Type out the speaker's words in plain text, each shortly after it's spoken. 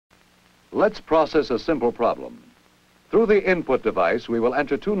Let's process a simple problem. Through the input device, we will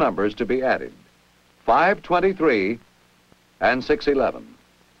enter two numbers to be added, 523 and 611.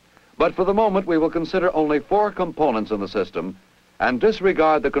 But for the moment, we will consider only four components in the system and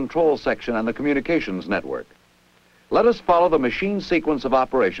disregard the control section and the communications network. Let us follow the machine sequence of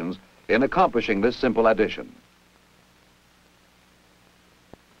operations in accomplishing this simple addition.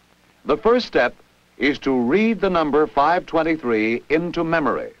 The first step is to read the number 523 into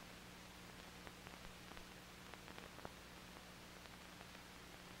memory.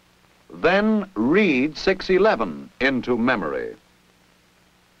 Then read 611 into memory.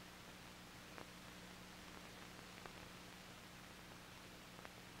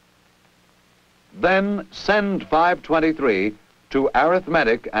 Then send 523 to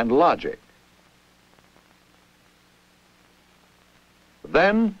arithmetic and logic.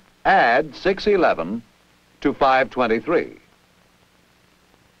 Then add 611 to 523.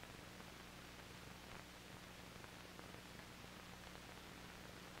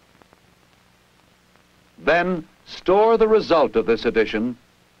 Then store the result of this addition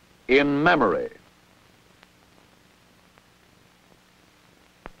in memory.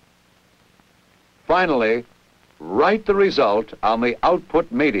 Finally, write the result on the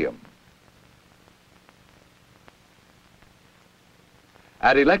output medium.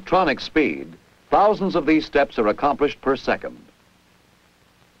 At electronic speed, thousands of these steps are accomplished per second.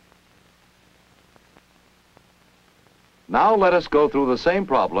 Now let us go through the same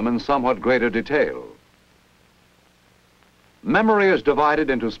problem in somewhat greater detail. Memory is divided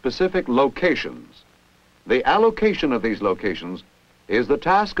into specific locations. The allocation of these locations is the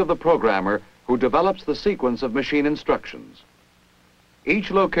task of the programmer who develops the sequence of machine instructions.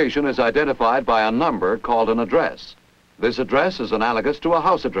 Each location is identified by a number called an address. This address is analogous to a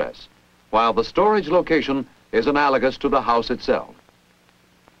house address, while the storage location is analogous to the house itself.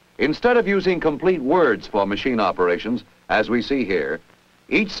 Instead of using complete words for machine operations, as we see here,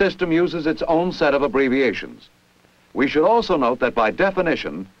 each system uses its own set of abbreviations. We should also note that by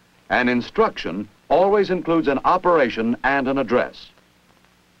definition, an instruction always includes an operation and an address.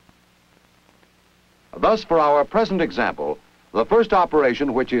 Thus, for our present example, the first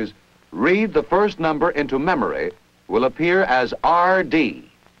operation, which is read the first number into memory, will appear as RD.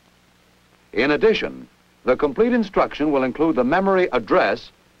 In addition, the complete instruction will include the memory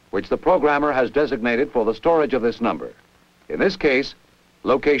address, which the programmer has designated for the storage of this number. In this case,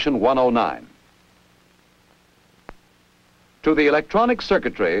 location 109. To the electronic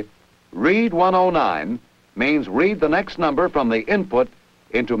circuitry, read 109 means read the next number from the input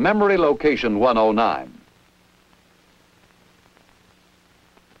into memory location 109.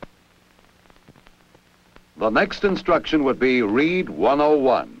 The next instruction would be read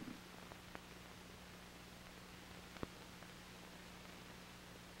 101.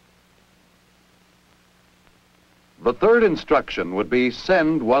 The third instruction would be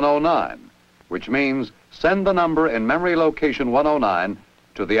send 109, which means send the number in memory location 109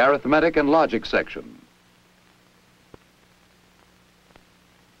 to the arithmetic and logic section.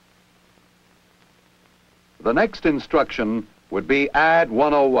 The next instruction would be add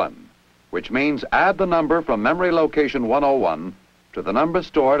 101, which means add the number from memory location 101 to the number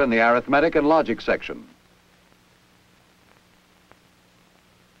stored in the arithmetic and logic section.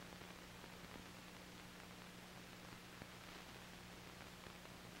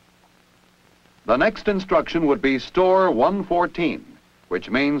 The next instruction would be store 114, which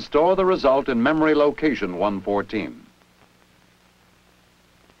means store the result in memory location 114.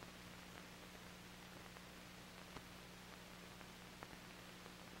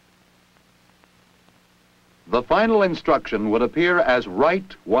 The final instruction would appear as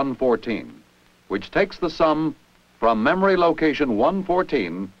write 114, which takes the sum from memory location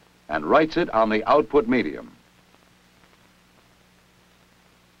 114 and writes it on the output medium.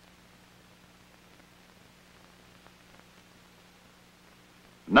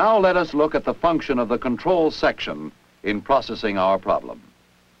 Now let us look at the function of the control section in processing our problem.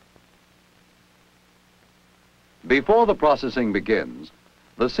 Before the processing begins,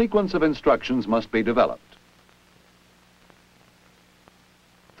 the sequence of instructions must be developed.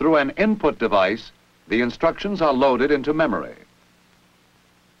 Through an input device, the instructions are loaded into memory.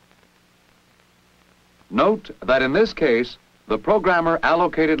 Note that in this case, the programmer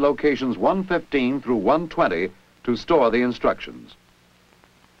allocated locations 115 through 120 to store the instructions.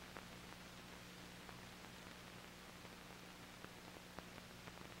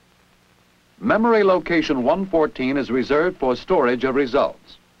 Memory location 114 is reserved for storage of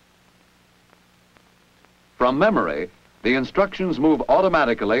results. From memory, the instructions move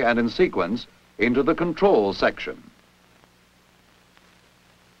automatically and in sequence into the control section.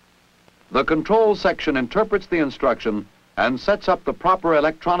 The control section interprets the instruction and sets up the proper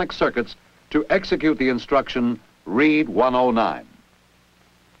electronic circuits to execute the instruction read 109.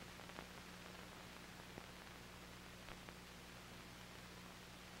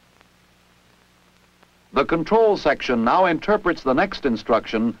 The control section now interprets the next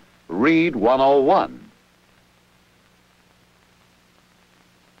instruction, read 101.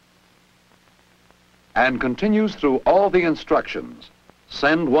 And continues through all the instructions.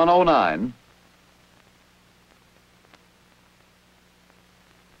 Send 109,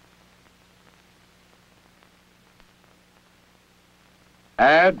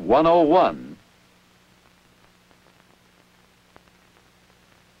 add 101,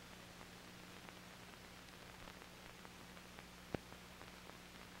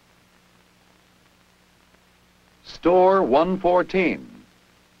 store 114.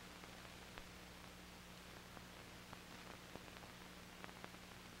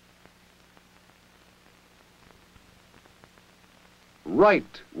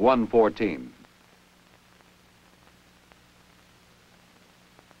 Write 114.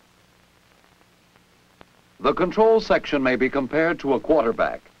 The control section may be compared to a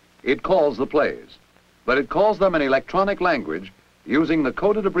quarterback. It calls the plays, but it calls them in electronic language using the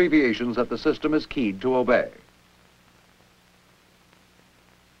coded abbreviations that the system is keyed to obey.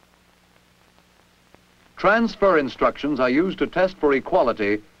 Transfer instructions are used to test for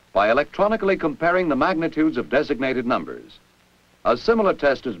equality by electronically comparing the magnitudes of designated numbers. A similar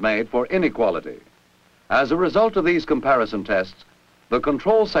test is made for inequality. As a result of these comparison tests, the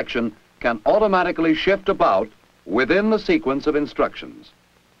control section can automatically shift about within the sequence of instructions.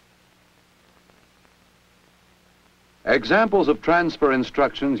 Examples of transfer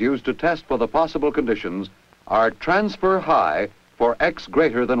instructions used to test for the possible conditions are transfer high for x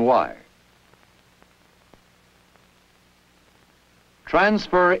greater than y,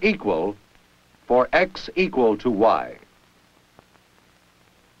 transfer equal for x equal to y,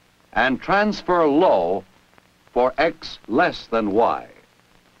 and transfer low for x less than y.